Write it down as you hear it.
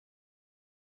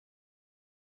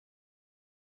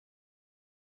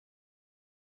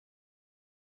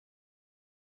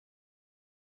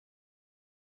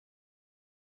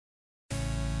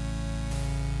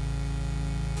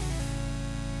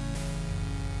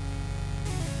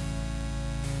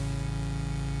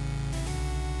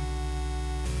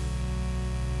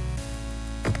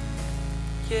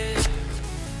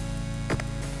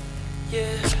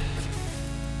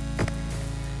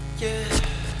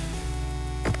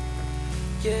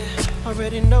yeah.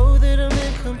 Already know that I'm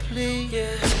incomplete,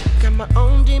 yeah. Got my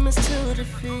own demons to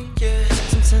defeat, yeah.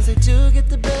 Sometimes they do get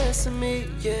the best of me,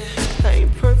 yeah. I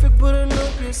ain't perfect, but I know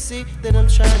you see that I'm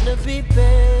trying to be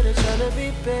better, trying to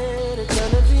be better,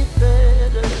 trying to be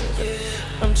better, yeah.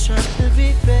 I'm trying to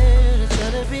be better,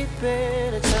 trying to be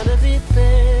better, trying to be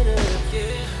better,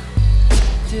 yeah.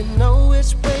 Didn't know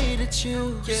which way to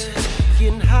choose, yeah.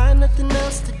 Getting high, nothing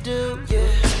else to do, yeah.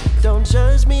 Don't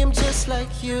judge me, I'm just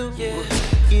like you, yeah.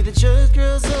 Either judge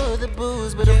girls or the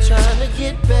booze, but I'm trying to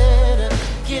get better,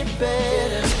 get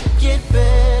better, get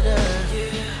better,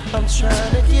 yeah. I'm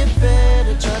trying to get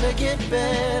better, trying to get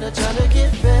better, trying to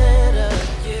get better,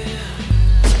 yeah.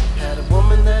 Had a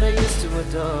woman that I used to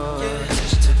adore, yeah.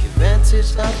 She took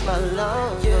advantage of my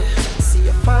love, yeah. See,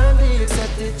 I finally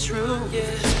accepted true, yeah.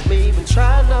 May even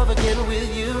try love again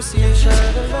with you. See, I'm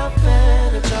trying to love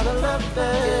better, trying to love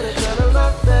better, trying to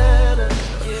love better,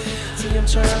 yeah. See, I'm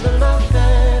trying to love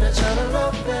better, trying to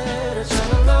love better, trying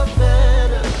to love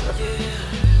better,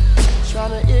 yeah.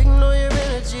 Trying to ignore your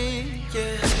energy,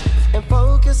 yeah, and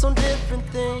focus on different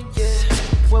things, yeah.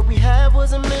 What we had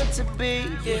wasn't meant to be,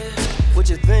 yeah. What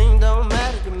you think don't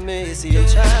matter to me. See, I'm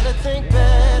trying to think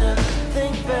better,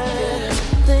 think better,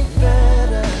 think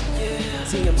better, yeah.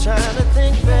 See, I'm trying to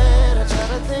think better, trying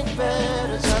to think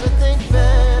better, trying to think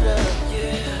better,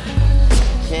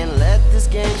 yeah. Can't let this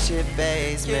game shit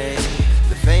phase me.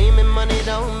 The fame and money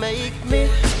don't make me,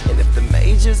 and if the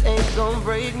majors ain't gon'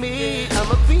 break me,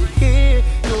 I'ma be here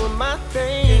doing my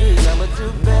thing. I'ma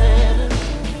do better,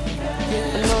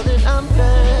 yeah. I know that I'm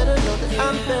better, know that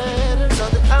I'm better, know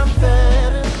that I'm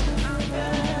better.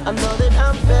 I know that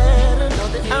I'm better, know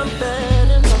that I'm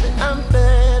better, know that I'm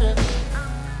better,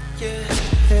 yeah.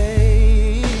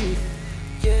 Hey,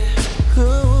 yeah,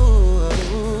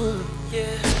 ooh,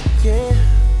 yeah, yeah,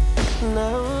 no,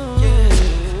 yeah,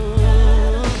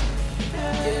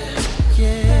 yeah,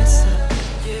 yes,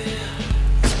 yeah,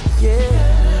 yeah,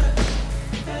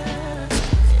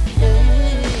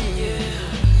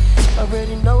 yeah.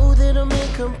 Already know that I'm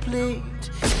incomplete.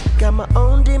 Got my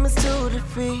own demons to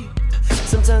defeat.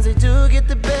 Sometimes they do get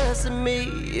the best of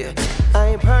me. I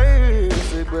ain't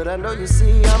perfect, but I know you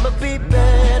see I'ma be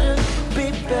better,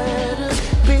 be better,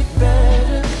 be better.